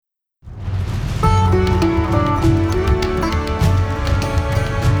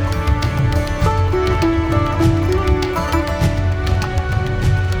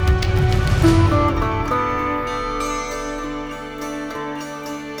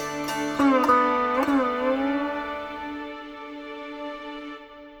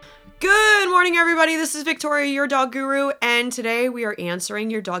everybody. This is Victoria, your dog guru, and today we are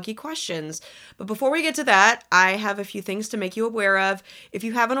answering your doggy questions. But before we get to that, I have a few things to make you aware of. If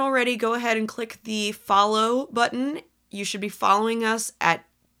you haven't already, go ahead and click the follow button. You should be following us at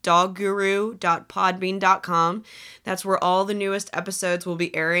dogguru.podbean.com. That's where all the newest episodes will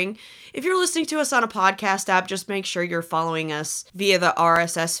be airing. If you're listening to us on a podcast app, just make sure you're following us via the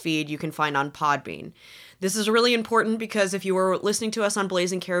RSS feed you can find on Podbean. This is really important because if you were listening to us on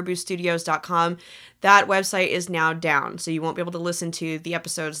blazingcariboustudios.com, that website is now down, so you won't be able to listen to the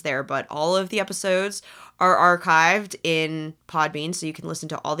episodes there, but all of the episodes are archived in Podbean, so you can listen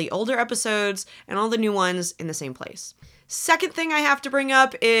to all the older episodes and all the new ones in the same place. Second thing I have to bring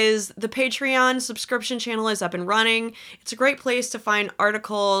up is the Patreon subscription channel is up and running. It's a great place to find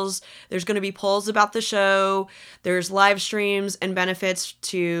articles. There's going to be polls about the show. There's live streams and benefits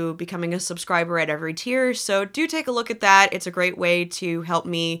to becoming a subscriber at every tier. So do take a look at that. It's a great way to help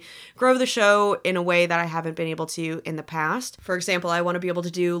me grow the show in a way that I haven't been able to in the past. For example, I want to be able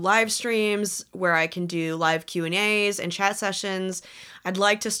to do live streams where I can do live Q&As and chat sessions. I'd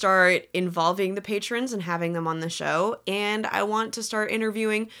like to start involving the patrons and having them on the show, and I want to start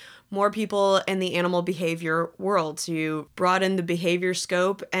interviewing more people in the animal behavior world to broaden the behavior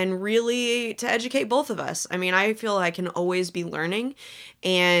scope and really to educate both of us. I mean, I feel I can always be learning,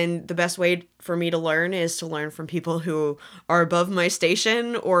 and the best way for me to learn is to learn from people who are above my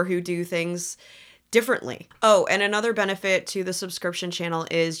station or who do things differently. Oh, and another benefit to the subscription channel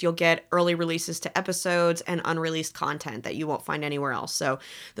is you'll get early releases to episodes and unreleased content that you won't find anywhere else. So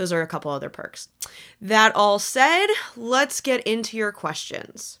those are a couple other perks. That all said, let's get into your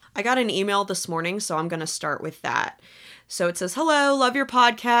questions. I got an email this morning, so I'm going to start with that. So it says, "Hello, love your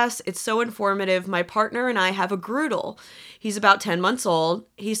podcast. It's so informative. My partner and I have a Groodle. He's about 10 months old.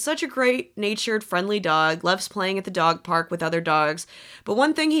 He's such a great-natured, friendly dog, loves playing at the dog park with other dogs. But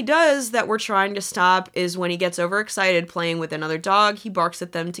one thing he does that we're trying to stop is when he gets overexcited playing with another dog, he barks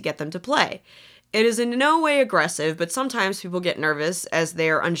at them to get them to play. It is in no way aggressive, but sometimes people get nervous as they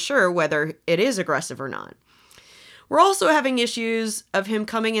are unsure whether it is aggressive or not. We're also having issues of him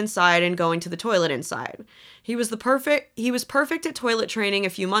coming inside and going to the toilet inside. He was perfect at toilet training a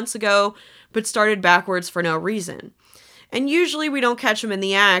few months ago, but started backwards for no reason. And usually we don't catch him in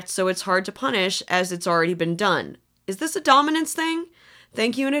the act, so it's hard to punish as it's already been done. Is this a dominance thing?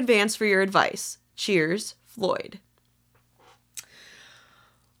 Thank you in advance for your advice. Cheers, Floyd."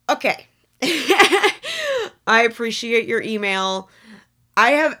 Okay. I appreciate your email.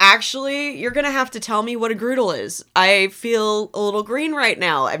 You're going to have to tell me what a Groodle is. I feel a little green right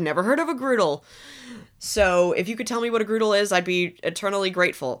now. I've never heard of a Groodle. So if you could tell me what a Groodle is, I'd be eternally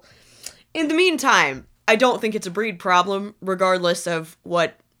grateful. In the meantime, I don't think it's a breed problem, regardless of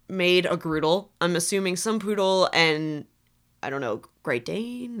what made a Groodle. I'm assuming some poodle and, I don't know, Great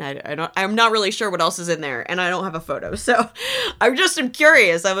Dane? I'm not really sure what else is in there, and I don't have a photo. So I'm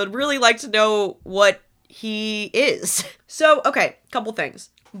curious. I would really like to know what he is. So, okay, couple things.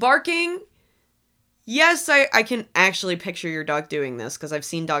 Barking. Yes, I can actually picture your dog doing this because I've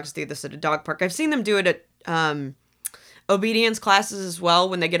seen dogs do this at a dog park. I've seen them do it at obedience classes as well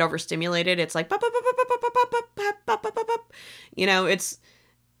when they get overstimulated. It's like, you know, it's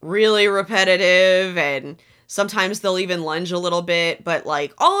really repetitive, and sometimes they'll even lunge a little bit, but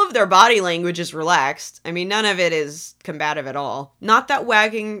like all of their body language is relaxed. I mean, none of it is combative at all. Not that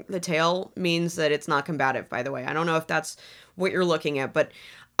wagging the tail means that it's not combative, by the way. I don't know if that's what you're looking at, but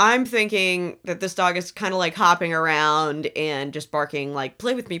I'm thinking that this dog is kind of like hopping around and just barking like,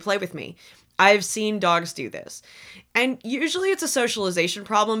 play with me, play with me. I've seen dogs do this. And usually it's a socialization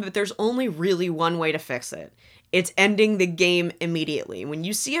problem, but there's only really one way to fix it. It's ending the game immediately. When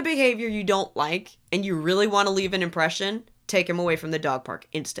you see a behavior you don't like and you really want to leave an impression, take him away from the dog park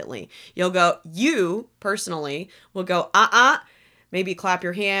instantly. You personally will go, maybe clap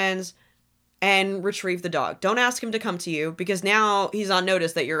your hands and retrieve the dog. Don't ask him to come to you because now he's on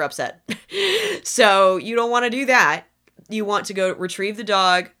notice that you're upset. So you don't want to do that. You want to go retrieve the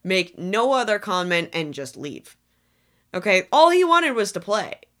dog, make no other comment, and just leave. Okay, all he wanted was to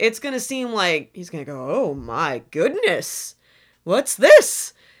play. It's going to seem like he's going to go, oh my goodness, what's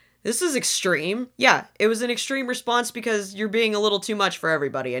this? This is extreme. Yeah, it was an extreme response because you're being a little too much for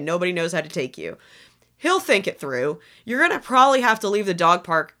everybody and nobody knows how to take you. He'll think it through. You're going to probably have to leave the dog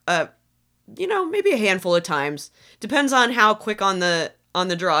park, maybe a handful of times. Depends on how quick on the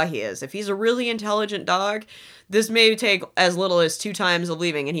draw he is. If he's a really intelligent dog, this may take as little as 2 times of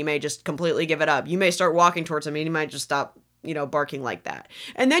leaving and he may just completely give it up. You may start walking towards him and he might just stop, barking like that.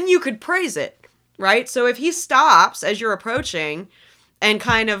 And then you could praise it, right? So if he stops as you're approaching and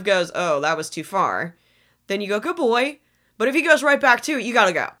kind of goes, oh, that was too far, then you go, good boy. But if he goes right back to it, you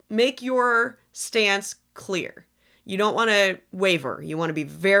gotta go. Make your stance clear. You don't want to waver. You want to be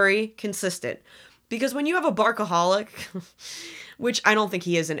very consistent. Because when you have a barkaholic, which I don't think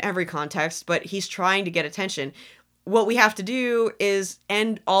he is in every context, but he's trying to get attention, what we have to do is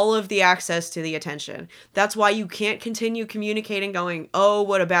end all of the access to the attention. That's why you can't continue communicating going, oh,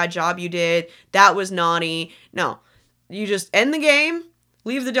 what a bad job you did. That was naughty. No, you just end the game,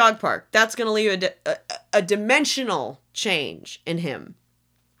 leave the dog park. That's going to leave a dimensional change in him.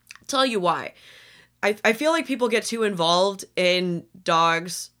 I'll tell you why. I feel like people get too involved in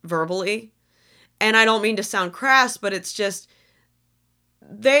dogs verbally. And I don't mean to sound crass, but it's just,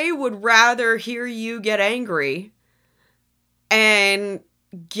 they would rather hear you get angry and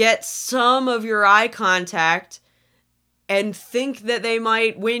get some of your eye contact and think that they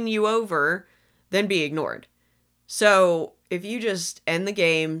might win you over than be ignored. So if you just end the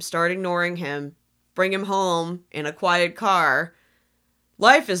game, start ignoring him, bring him home in a quiet car,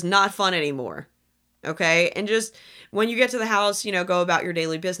 life is not fun anymore. Okay? And just when you get to the house, go about your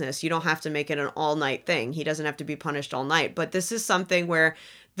daily business. You don't have to make it an all-night thing. He doesn't have to be punished all night. But this is something where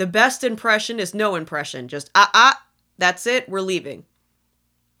the best impression is no impression. Just, that's it. We're leaving.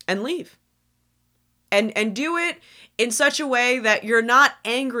 And leave. And do it in such a way that you're not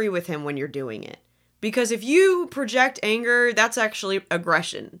angry with him when you're doing it. Because if you project anger, that's actually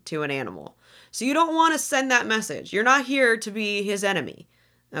aggression to an animal. So you don't want to send that message. You're not here to be his enemy.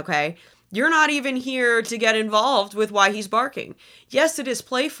 Okay? You're not even here to get involved with why he's barking. Yes, it is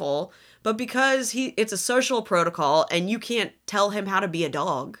playful, but because it's a social protocol and you can't tell him how to be a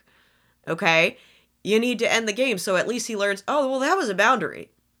dog, okay? You need to end the game so at least he learns, oh, well, that was a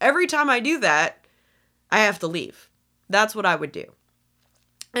boundary. Every time I do that, I have to leave. That's what I would do.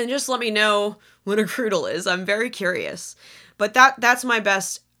 And just let me know what a Croodle is. I'm very curious. But that's my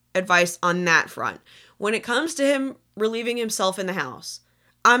best advice on that front. When it comes to him relieving himself in the house,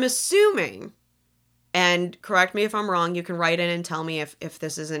 I'm assuming, and correct me if I'm wrong, you can write in and tell me if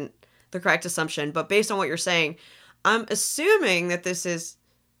this isn't the correct assumption, but based on what you're saying, I'm assuming that this is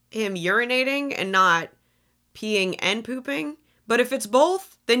him urinating and not peeing and pooping. But if it's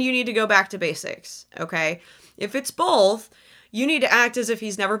both, then you need to go back to basics, okay? If it's both, you need to act as if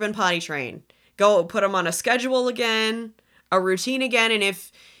he's never been potty trained. Go put him on a schedule again, a routine again, and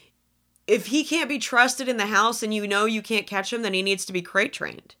if he can't be trusted in the house and you can't catch him, then he needs to be crate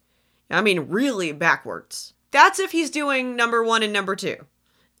trained. I mean, really backwards. That's if he's doing number 1 and number 2.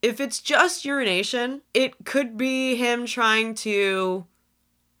 If it's just urination, it could be him trying to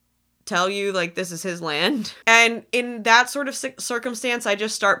tell you, like, this is his land. And in that sort of circumstance, I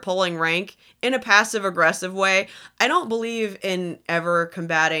just start pulling rank in a passive-aggressive way. I don't believe in ever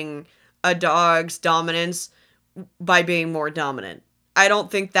combating a dog's dominance by being more dominant. I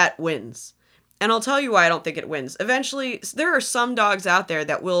don't think that wins. And I'll tell you why I don't think it wins. Eventually, there are some dogs out there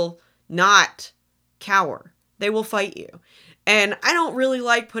that will not cower. They will fight you. And I don't really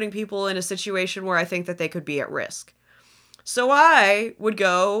like putting people in a situation where I think that they could be at risk. So I would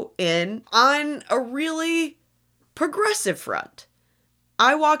go in on a really progressive front.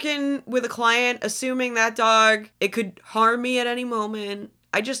 I walk in with a client assuming that dog, it could harm me at any moment.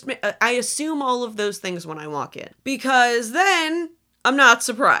 I assume all of those things when I walk in. Because then I'm not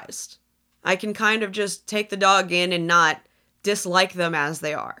surprised. I can kind of just take the dog in and not dislike them as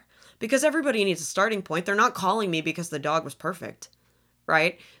they are. Because everybody needs a starting point. They're not calling me because the dog was perfect,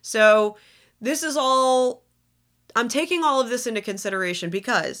 right? So this is all, I'm taking all of this into consideration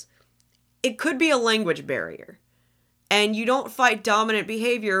because it could be a language barrier. And you don't fight dominant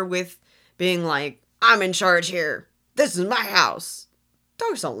behavior with being like, I'm in charge here. This is my house.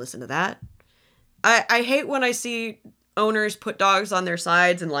 Dogs don't listen to that. I hate when I see owners put dogs on their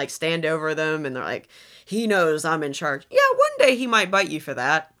sides and like stand over them and they're like, he knows I'm in charge. Yeah, one day he might bite you for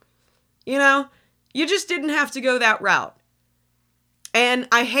that. You just didn't have to go that route. And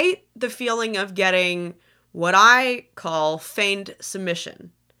I hate the feeling of getting what I call feigned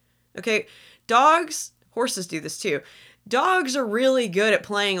submission. Okay, horses do this too. Dogs are really good at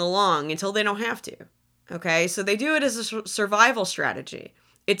playing along until they don't have to. Okay, so they do it as a survival strategy.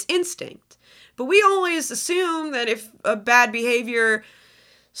 It's instinct. But we always assume that if a bad behavior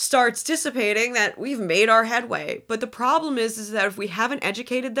starts dissipating, that we've made our headway. But the problem is that if we haven't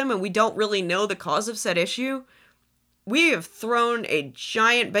educated them and we don't really know the cause of said issue, we have thrown a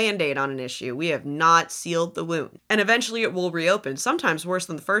giant Band-Aid on an issue. We have not sealed the wound. And eventually it will reopen, sometimes worse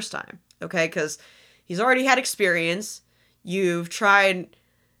than the first time. Okay, because he's already had experience. You've tried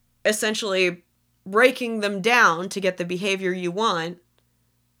essentially breaking them down to get the behavior you want.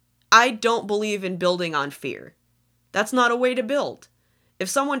 I don't believe in building on fear. That's not a way to build. If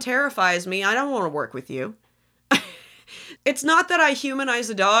someone terrifies me, I don't want to work with you. It's not that I humanize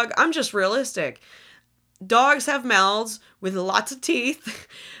a dog, I'm just realistic. Dogs have mouths with lots of teeth,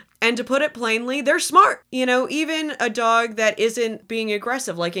 and to put it plainly, they're smart. You know, even a dog that isn't being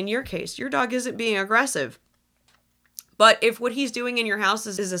aggressive, like in your case, your dog isn't being aggressive. But if what he's doing in your house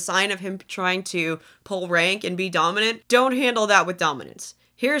is a sign of him trying to pull rank and be dominant, don't handle that with dominance.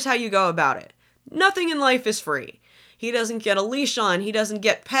 Here's how you go about it. Nothing in life is free. He doesn't get a leash on, he doesn't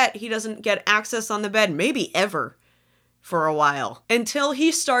get pet, he doesn't get access on the bed, maybe ever. For a while, until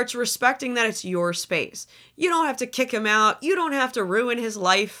he starts respecting that it's your space. You don't have to kick him out. You don't have to ruin his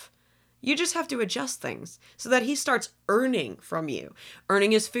life. You just have to adjust things so that he starts earning from you.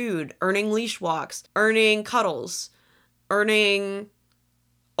 Earning his food, earning leash walks, earning cuddles, earning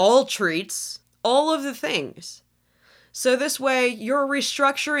all treats, all of the things. So this way, you're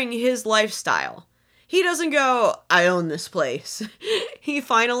restructuring his lifestyle. He doesn't go, I own this place. He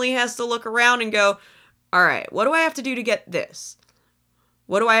finally has to look around and go, all right, what do I have to do to get this?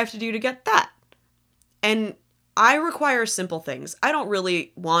 What do I have to do to get that? And I require simple things. I don't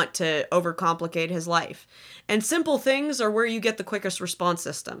really want to overcomplicate his life. And simple things are where you get the quickest response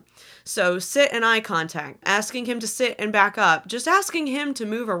system. So sit and eye contact, asking him to sit and back up, just asking him to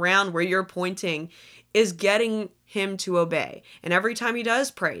move around where you're pointing is getting him to obey. And every time he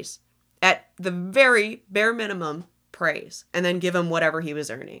does, praise. At the very bare minimum, praise. And then give him whatever he was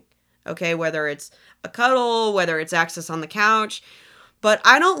earning. Okay, whether it's a cuddle, whether it's access on the couch. But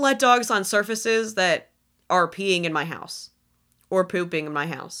I don't let dogs on surfaces that are peeing in my house or pooping in my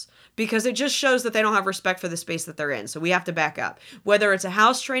house because it just shows that they don't have respect for the space that they're in. So we have to back up. Whether it's a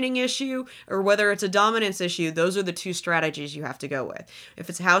house training issue or whether it's a dominance issue, those are the two strategies you have to go with. If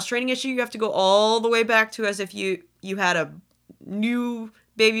it's a house training issue, you have to go all the way back to as if you had a new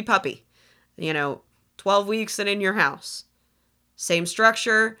baby puppy, 12 weeks and in your house. Same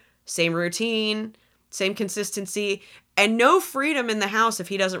structure, same routine, same consistency, and no freedom in the house if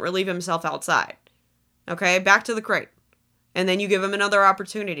he doesn't relieve himself outside. Okay, back to the crate. And then you give him another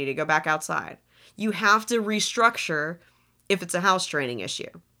opportunity to go back outside. You have to restructure if it's a house training issue.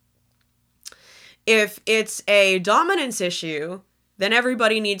 If it's a dominance issue, then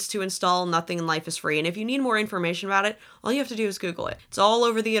everybody needs to install Nothing in Life is Free. And if you need more information about it, all you have to do is Google it. It's all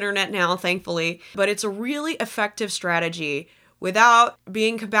over the internet now, thankfully, but it's a really effective strategy. Without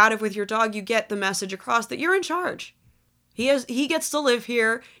being combative with your dog, you get the message across that you're in charge. He gets to live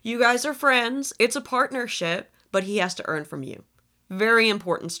here. You guys are friends. It's a partnership, but he has to earn from you. Very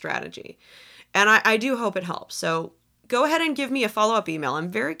important strategy. And I do hope it helps. So go ahead and give me a follow-up email. I'm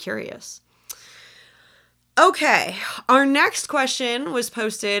very curious. Okay, our next question was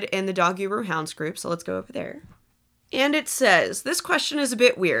posted in the Dog Guru Hounds group, so let's go over there. And it says, this question is a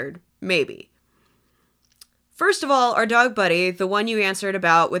bit weird, maybe. First of all, our dog Buddy, the one you answered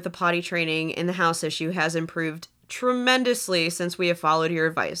about with the potty training in the house issue, has improved tremendously since we have followed your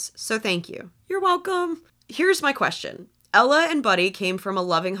advice. So thank you. You're welcome. Here's my question. Ella and Buddy came from a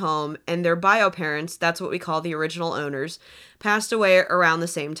loving home, and their bio parents, that's what we call the original owners, passed away around the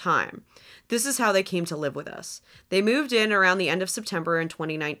same time. This is how they came to live with us. They moved in around the end of September in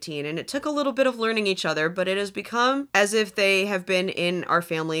 2019, and it took a little bit of learning each other, but it has become as if they have been in our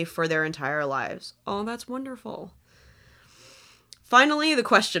family for their entire lives. Oh, that's wonderful. Finally, the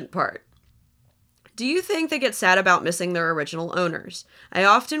question part. Do you think they get sad about missing their original owners? I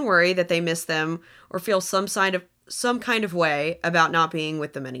often worry that they miss them or feel some kind of way about not being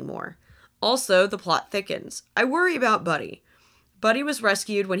with them anymore. Also, the plot thickens. I worry about Buddy. Buddy was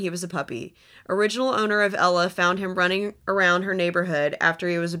rescued when he was a puppy. Original owner of Ella found him running around her neighborhood after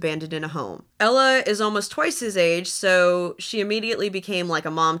he was abandoned in a home. Ella is almost twice his age, so she immediately became like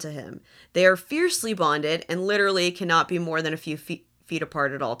a mom to him. They are fiercely bonded and literally cannot be more than a few feet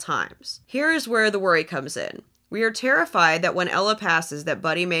apart at all times. Here is where the worry comes in. We are terrified that when Ella passes, that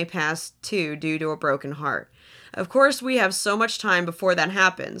Buddy may pass too due to a broken heart. Of course, we have so much time before that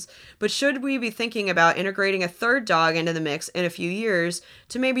happens, but should we be thinking about integrating a third dog into the mix in a few years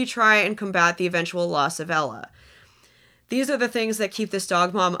to maybe try and combat the eventual loss of Ella? These are the things that keep this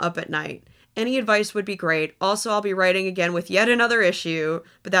dog mom up at night. Any advice would be great. Also, I'll be writing again with yet another issue,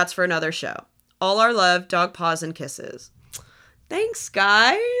 but that's for another show. All our love, dog paws and kisses. Thanks,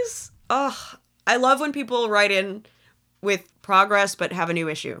 guys. Oh, I love when people write in with progress but have a new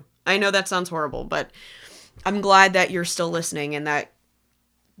issue. I know that sounds horrible, but I'm glad that you're still listening and that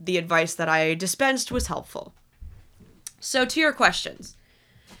the advice that I dispensed was helpful. So to your questions.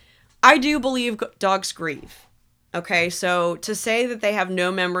 I do believe dogs grieve. Okay, so to say that they have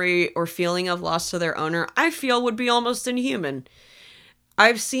no memory or feeling of loss to their owner, I feel would be almost inhuman.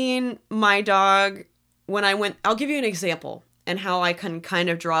 I've seen my dog I'll give you an example and how I can kind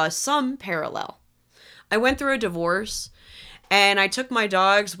of draw some parallel. I went through a divorce and I took my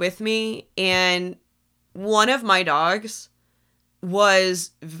dogs with me, and one of my dogs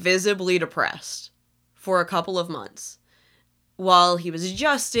was visibly depressed for a couple of months while he was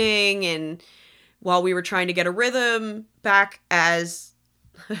adjusting and while we were trying to get a rhythm back as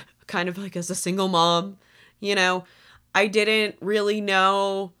kind of like as a single mom. You know, I didn't really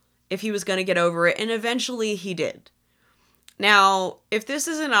know if he was going to get over it, and eventually he did. Now, if this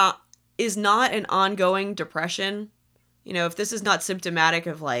is not an ongoing depression, you know, if this is not symptomatic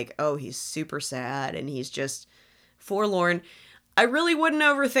of like, oh, he's super sad and he's just forlorn, I really wouldn't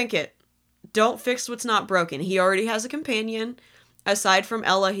overthink it. Don't fix what's not broken. He already has a companion. Aside from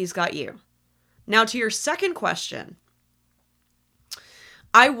Ella, he's got you. Now, to your second question,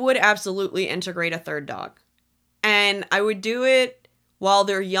 I would absolutely integrate a third dog. And I would do it while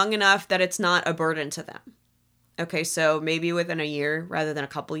they're young enough that it's not a burden to them. Okay, so maybe within a year rather than a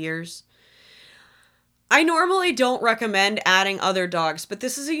couple years. I normally don't recommend adding other dogs, but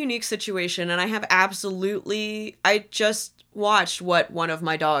this is a unique situation, and I just watched what one of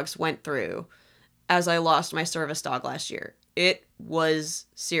my dogs went through as I lost my service dog last year. It was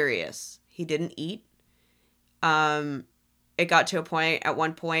serious. He didn't eat. It got to a point at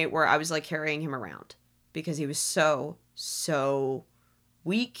one point where I was like carrying him around because he was so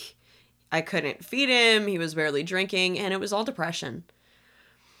weak. I couldn't feed him. He was barely drinking, and it was all depression.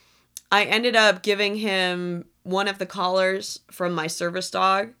 I ended up giving him one of the collars from my service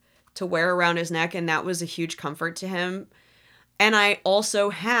dog to wear around his neck, and that was a huge comfort to him. And I also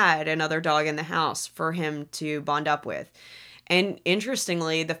had another dog in the house for him to bond up with. And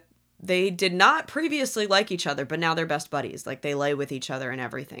interestingly, they did not previously like each other, but now they're best buddies. Like, they lay with each other and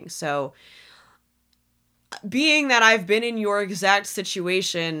everything. So, being that I've been in your exact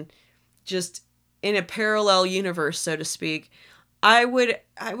situation, just in a parallel universe, so to speak, I would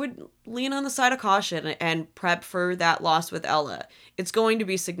lean on the side of caution and prep for that loss with Ella. It's going to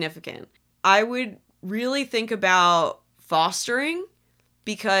be significant. I would really think about fostering,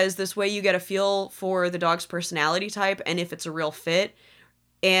 because this way you get a feel for the dog's personality type and if it's a real fit,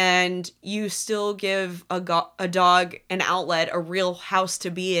 and you still give a dog an outlet, a real house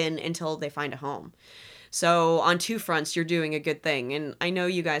to be in until they find a home. So on two fronts, you're doing a good thing. And I know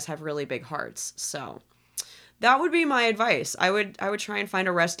you guys have really big hearts, so that would be my advice. I would try and find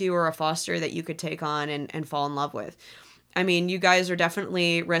a rescue or a foster that you could take on and fall in love with. I mean, you guys are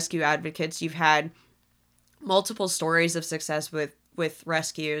definitely rescue advocates. You've had multiple stories of success with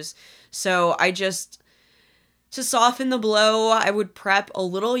rescues. So to soften the blow, I would prep a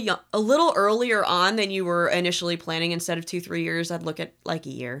little earlier on than you were initially planning. Instead of 2-3 years, I'd look at like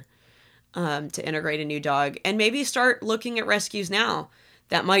a year to integrate a new dog, and maybe start looking at rescues now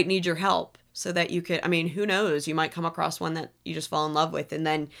that might need your help. So that you could, I mean, who knows? You might come across one that you just fall in love with, and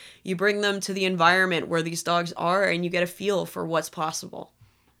then you bring them to the environment where these dogs are, and you get a feel for what's possible.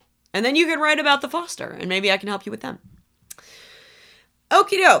 And then you can write about the foster, and maybe I can help you with them.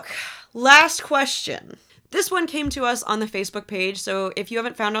 Okie doke. Last question. This one came to us on the Facebook page, so if you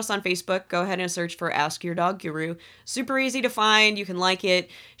haven't found us on Facebook, go ahead and search for Ask Your Dog Guru. Super easy to find. You can like it,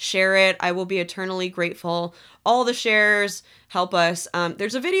 share it. I will be eternally grateful. All the shares help us.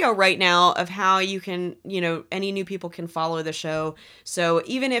 There's a video right now of how you can, any new people can follow the show. So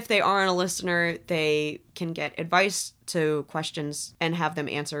even if they aren't a listener, they can get advice to questions and have them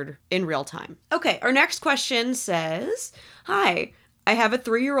answered in real time. Okay, our next question says, "Hi, I have a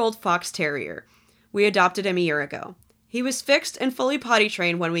 3-year-old fox terrier. We adopted him a year ago. He was fixed and fully potty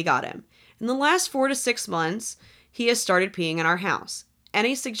trained when we got him. In the last 4 to 6 months, he has started peeing in our house.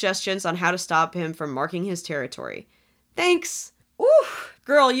 Any suggestions on how to stop him from marking his territory? Thanks." Ooh,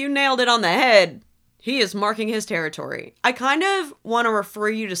 girl, you nailed it on the head. He is marking his territory. I kind of want to refer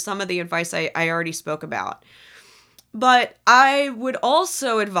you to some of the advice I already spoke about. But I would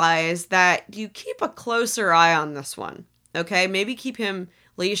also advise that you keep a closer eye on this one. Okay? Maybe keep him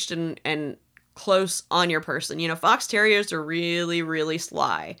leashed and close on your person. Fox Terriers are really, really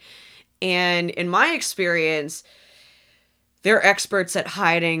sly. And in my experience, they're experts at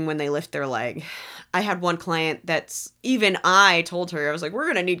hiding when they lift their leg. I had one client I told her, I was like, we're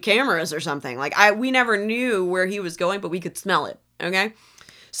going to need cameras or something. Like, we never knew where he was going, but we could smell it. Okay?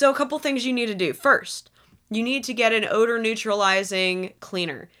 So a couple things you need to do. First, you need to get an odor neutralizing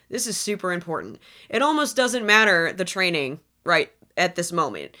cleaner. This is super important. It almost doesn't matter the training right at this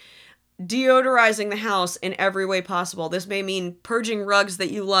moment. Deodorizing the house in every way possible. This may mean purging rugs that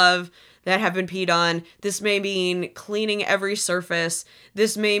you love that have been peed on. This may mean cleaning every surface.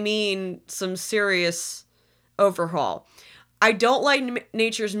 This may mean some serious overhaul. I don't like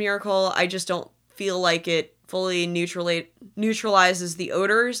Nature's Miracle. I just don't feel like it fully neutralizes the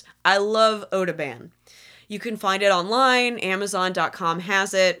odors. I love Odoban. You can find it online. Amazon.com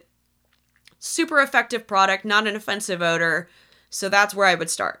has it. Super effective product, not an offensive odor. So that's where I would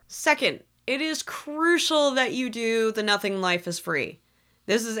start. Second, it is crucial that you do the Nothing Life is Free.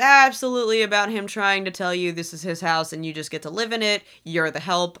 This is absolutely about him trying to tell you this is his house and you just get to live in it. You're the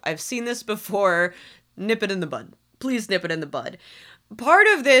help. I've seen this before. Nip it in the bud. Please nip it in the bud. Part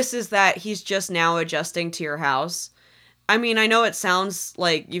of this is that he's just now adjusting to your house. I mean, I know it sounds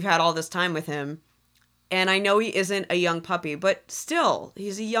like you've had all this time with him, and I know he isn't a young puppy, but still,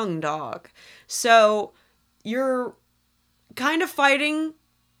 he's a young dog. So you're kind of fighting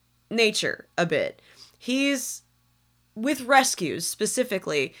nature a bit. He's, with rescues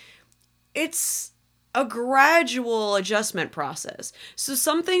specifically, it's a gradual adjustment process. So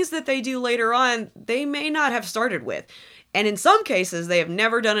some things that they do later on, they may not have started with. And in some cases, they have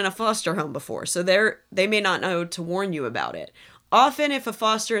never done in a foster home before, so they may not know to warn you about it. Often, if a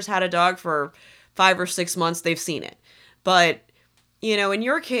foster has had a dog for 5 or 6 months, they've seen it. But, in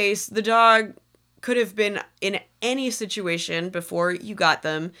your case, the dog could have been in any situation before you got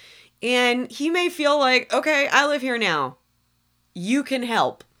them, and he may feel like, okay, I live here now. You can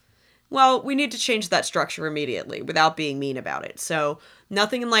help. Well, we need to change that structure immediately without being mean about it. So,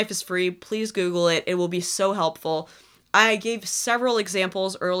 Nothing in Life is Free. Please Google it. It will be so helpful. I gave several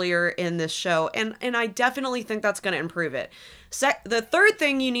examples earlier in this show, and I definitely think that's going to improve it. The third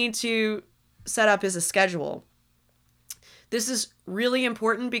thing you need to set up is a schedule. This is really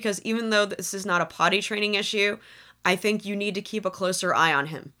important because even though this is not a potty training issue, I think you need to keep a closer eye on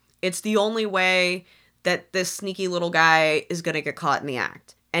him. It's the only way that this sneaky little guy is going to get caught in the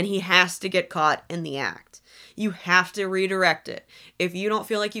act. And he has to get caught in the act. You have to redirect it. If you don't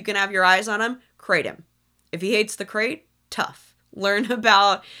feel like you can have your eyes on him, crate him. If he hates the crate, tough. Learn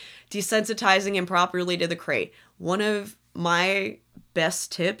about desensitizing him properly to the crate. One of my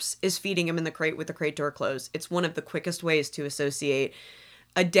best tips is feeding him in the crate with the crate door closed. It's one of the quickest ways to associate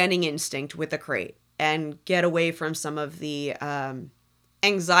a denning instinct with the crate and get away from some of the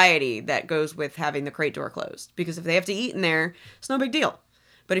anxiety that goes with having the crate door closed. Because if they have to eat in there, it's no big deal.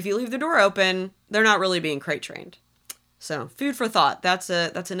 But if you leave the door open, they're not really being crate trained. So, food for thought. That's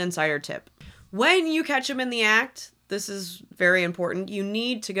an insider tip. When you catch him in the act, this is very important. You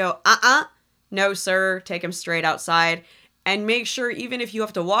need to go, no, sir, take him straight outside. And make sure, even if you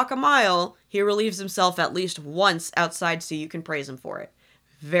have to walk a mile, he relieves himself at least once outside so you can praise him for it.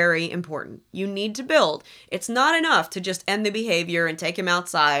 Very important. You need to build. It's not enough to just end the behavior and take him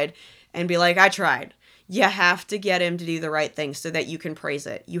outside and be like, I tried. You have to get him to do the right thing so that you can praise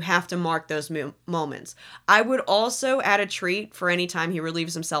it. You have to mark those moments. I would also add a treat for any time he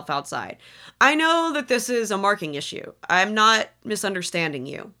relieves himself outside. I know that this is a marking issue. I'm not misunderstanding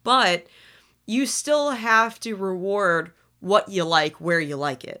you, but you still have to reward what you like where you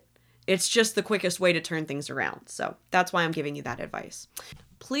like it. It's just the quickest way to turn things around. So that's why I'm giving you that advice.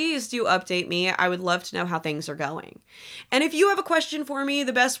 Please do update me. I would love to know how things are going. And if you have a question for me,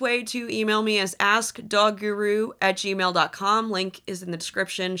 the best way to email me is askdogguru@gmail.com. Link is in the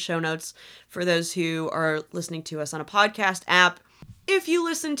description, show notes for those who are listening to us on a podcast app. If you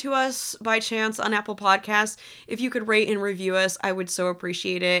listen to us by chance on Apple Podcasts, if you could rate and review us, I would so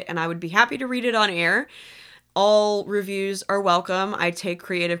appreciate it, and I would be happy to read it on air. All reviews are welcome. I take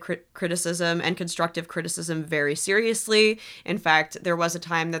creative criticism and constructive criticism very seriously. In fact, there was a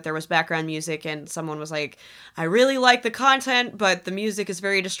time that there was background music and someone was like, I really like the content, but the music is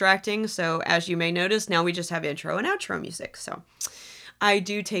very distracting. So as you may notice, now we just have intro and outro music. So I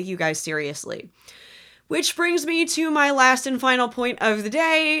do take you guys seriously. Which brings me to my last and final point of the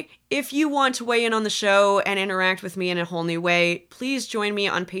day. If you want to weigh in on the show and interact with me in a whole new way, please join me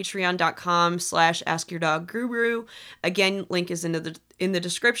on patreon.com/askyourdogguru. Again, link is in the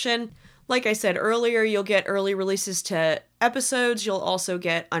description. Like I said earlier, you'll get early releases to episodes. You'll also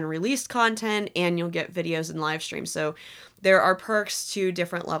get unreleased content and you'll get videos and live streams. So there are perks to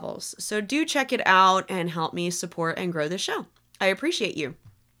different levels. So do check it out and help me support and grow the show. I appreciate you.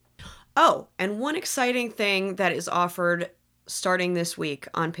 Oh, and one exciting thing that is offered starting this week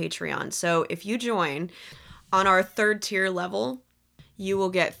on Patreon. So if you join on our 3rd tier level, you will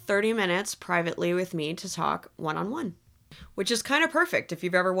get 30 minutes privately with me to talk one-on-one, which is kind of perfect. If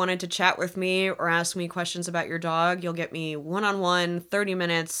you've ever wanted to chat with me or ask me questions about your dog, you'll get me one-on-one, 30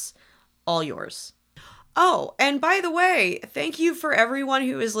 minutes, all yours. Oh, and by the way, thank you for everyone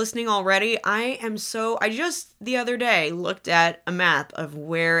who is listening already. I just the other day looked at a map of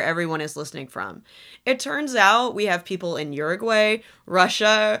where everyone is listening from. It turns out we have people in Uruguay,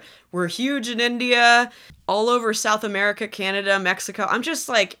 Russia, we're huge in India, all over South America, Canada, Mexico. I'm just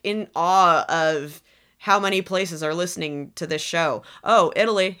like in awe of how many places are listening to this show. Oh,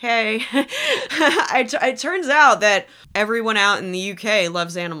 Italy, hey. It turns out that everyone out in the UK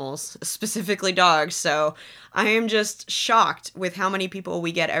loves animals, specifically dogs, so I am just shocked with how many people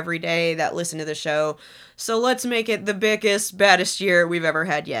we get every day that listen to the show. So let's make it the biggest, baddest year we've ever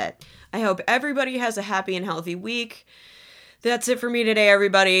had yet. I hope everybody has a happy and healthy week. That's it for me today,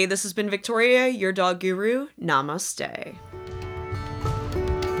 everybody. This has been Victoria, your dog guru. Namaste.